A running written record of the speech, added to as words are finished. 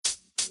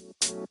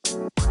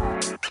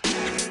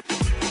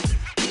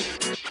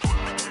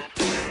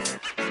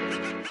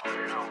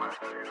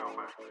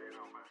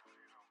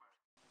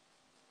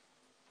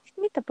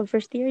Mita pag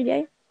first year di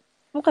ay.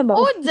 Okay ba?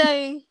 Oh,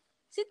 Jay.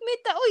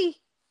 Sitmita, uy.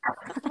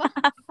 Sakba.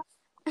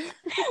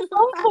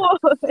 Opo.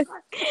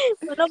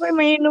 Wala ko'y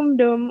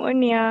mainumdum.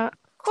 Unya.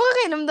 Kung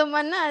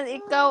kinamdaman na,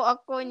 ikaw,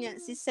 ako niya,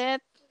 si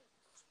Seth.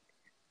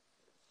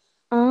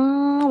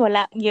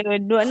 Wala.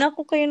 Yun. Doon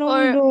ako kayo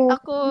Or numdum.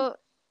 ako,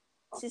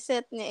 si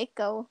Seth niya,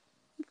 ikaw.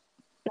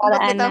 Wala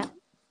Ambot ana. bitaw.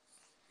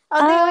 O,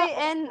 di, uy,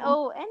 N-O.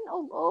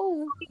 N-O-O.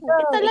 Kita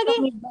Ikaw lagi.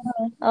 may ba?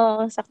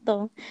 Oo,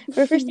 sakto.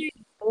 Pero first year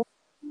dito.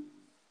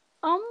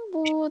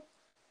 Ambot.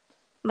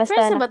 Basta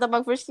Friends na na. ba ito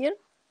pag first year?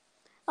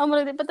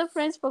 Marag di pa ito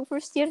friends pag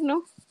first year,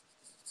 no?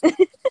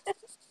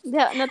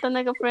 Diha na ito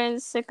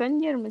nagka-friends second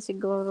year man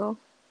siguro.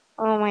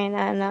 Oh, may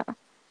nana.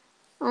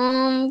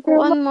 Pero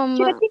Kuan mama.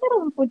 chika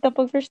ra man punta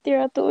pag first year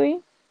ato eh.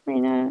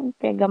 May na.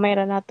 Kaya gamay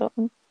ra nato.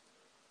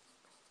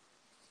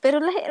 Pero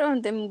lahi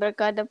ron tayo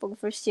barkada pag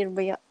first year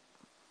ba ya?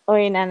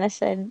 Oy, nana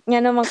sad. Nga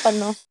naman ko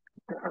no.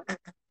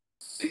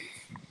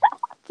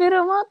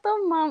 Pero mato,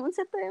 ma'am,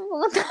 unsa tayo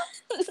mga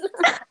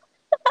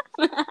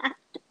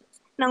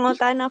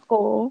Nangutan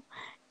ako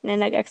na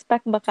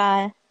nag-expect ba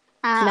ka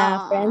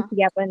na friends oo.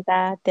 gyapon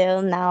ta till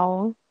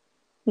now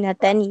na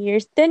 10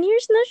 years. 10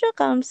 years na siya,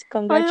 Kams.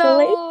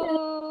 Congratulations.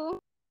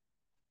 Hello!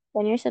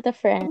 10 years at a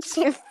friend.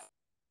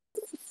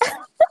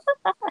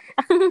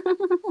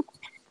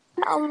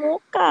 Amo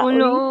ka, uy.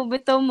 Ulo,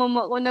 bitaw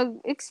mama ko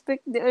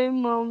nag-expect di ay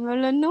ma'am.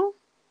 Wala no?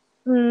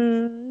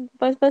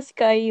 Paspas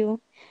kayo.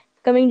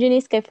 Kaming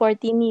Janice kay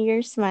 14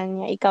 years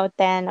man niya. Ikaw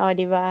 10, o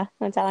di ba?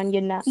 Kung saan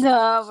yun na.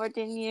 Da,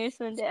 14 years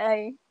man di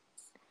ay.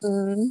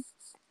 Mm,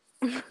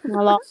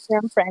 mga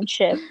long-term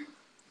friendship.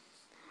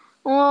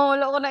 Oh,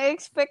 wala ko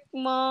na-expect,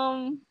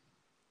 ma'am.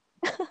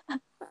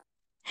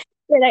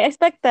 Kaya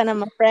nag-expect ta na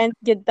ma-friend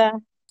yun ta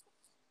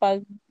pag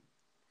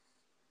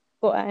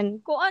kuan.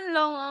 Kuan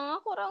lang, ang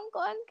ako rang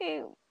kuan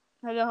kay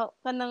hala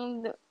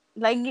kanang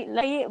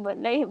lahi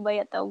ba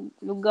yata og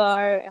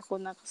lugar ako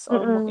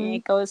nakasolbok niya Mm-mm.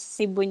 ikaw sa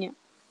Cebu niya.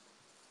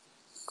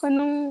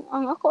 Kanang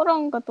ang ako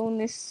rang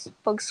katunis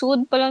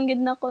pagsud pa lang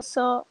gid nako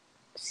sa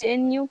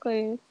CNU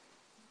kay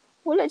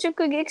wala jud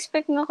ko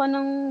gi-expect nga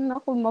kanang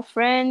ako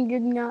ma-friend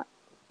gid nga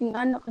yung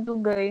anak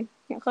dugay.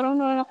 Kaya karon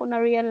na ako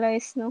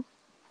na-realize no.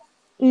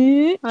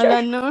 Sure.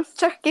 Hala no,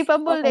 char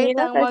capable Okay na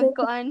itang kasi.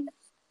 magkuan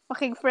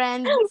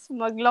makig-friends,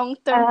 mag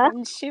long-term Ah?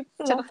 friendship.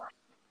 Char.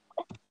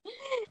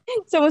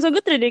 So,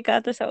 musugot rin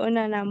ka to sa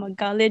una na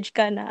mag-college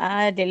ka na,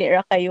 dili ra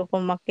kayo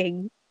kung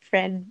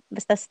makig-friend.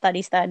 Basta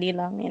study-study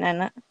lang, yun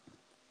na.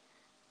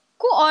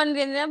 Kuon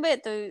gani na ba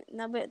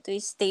ito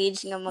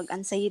stage nga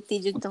mag-anxiety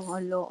jud tong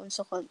ulo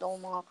unsa ko tong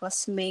mga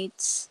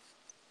classmates.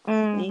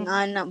 Ning Mm.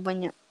 ana ba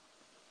niya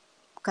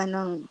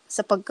kanang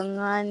sa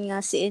pagkangan nga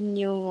si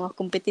inyo mga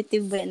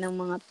competitive ba ng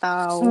mga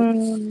tao.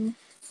 Mm.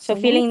 So, So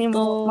feeling ni to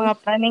mo, mga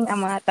planning ang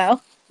mga tao.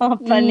 Mga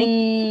planning.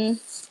 mm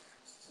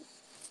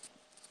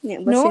ni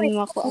No, basin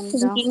mo it's ko not ang da.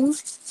 thinking.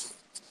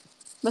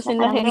 Basin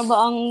Naka lahi naman. ra ba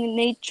ang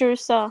nature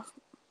sa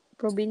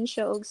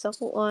probinsya og sa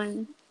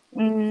kuan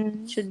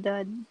Mm.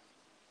 syudad.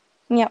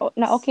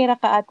 Na okay ra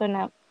ka ato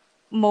na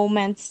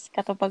moments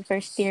katong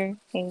first year.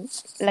 Kay,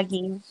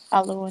 lagi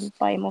alone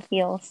pa mo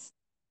feels.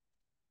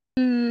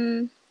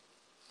 Hmm,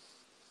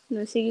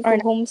 no, sige Or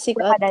ko homesick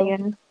na ato.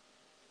 yun.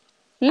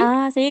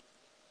 Hmm? Sige,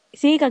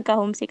 sige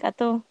kagka-homesick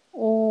ato.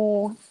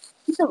 Oh,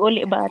 Ito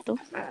uli ba ato?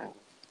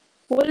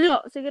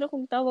 wala. Siguro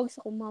kung tawag sa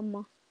ko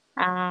mama.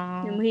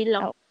 Yung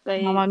mahilak Oh,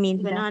 kay Mama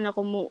Minda. ganahan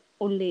ako mo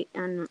uli,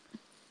 ano.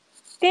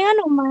 Kaya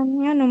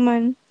nga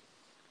naman.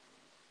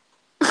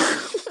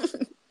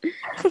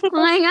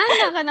 Mga nga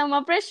na ka na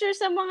ma-pressure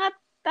sa mga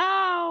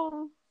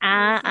tao.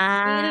 Ah,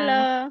 ah,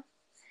 Ila.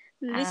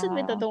 Lisod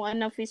may ah, totong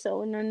anafi sa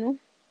una, no?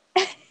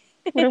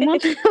 Mura mo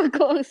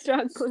ko ang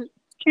struggle.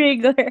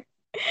 trigger.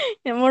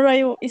 Yan mo ra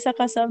yung isa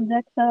ka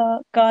subject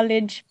sa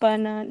college pa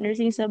na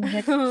nursing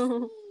subject.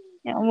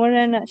 Yan mo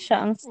ra na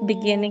siya ang Oo,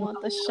 beginning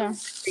mata siya. of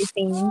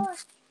everything.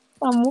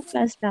 Pamuk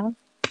na siya.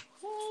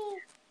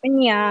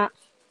 Kanya,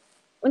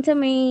 unsa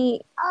may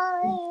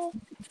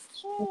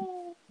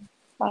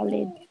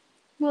college.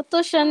 Moto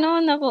siya, no?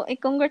 Nako,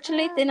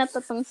 i-congratulate din nato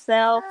tong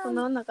self,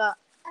 no?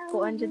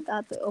 Kuan jud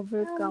ato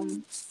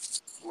overcome.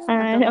 Ato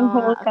Ang mga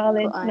whole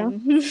college, kuan. no?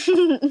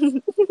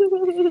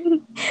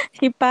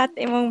 Hipat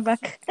imong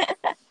back.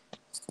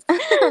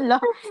 Hala.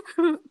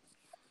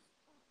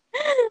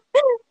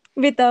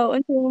 Bitaw,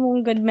 unsa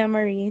mong good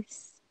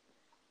memories?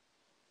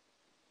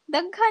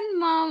 Daghan,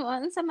 ma'am.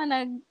 Ano sa man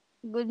nag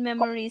good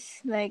memories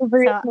like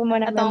Favorite sa mo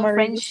man na atong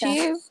memory sa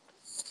friendship?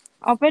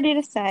 pwede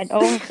na sad.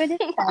 Pwede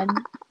sad.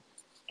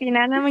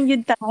 Kina naman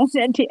yun tao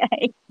sa di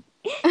ay.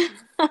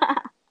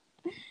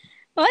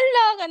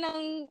 Wala ka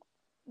nang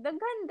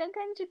daghan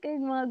jud kay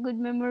mga good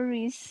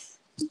memories.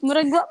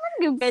 Murag wa man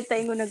gyud kay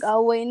tayo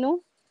nag-away, no?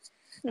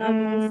 Nga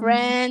among Mm,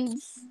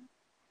 friends.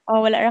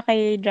 wala ra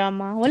kay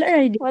drama. Wala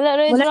ray Wala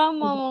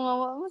drama mga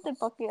wa mo tay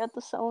paki ato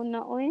sa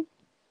una oy.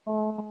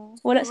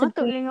 wala Ang sad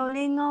ato kay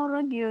lingaw-lingaw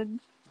ra gyud.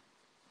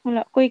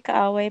 Wala ko'y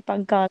kaaway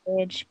pag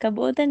college,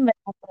 kabuotan ba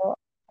nato?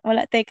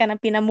 Wala tay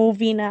kanang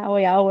pina-movie na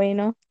away-away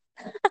 'no?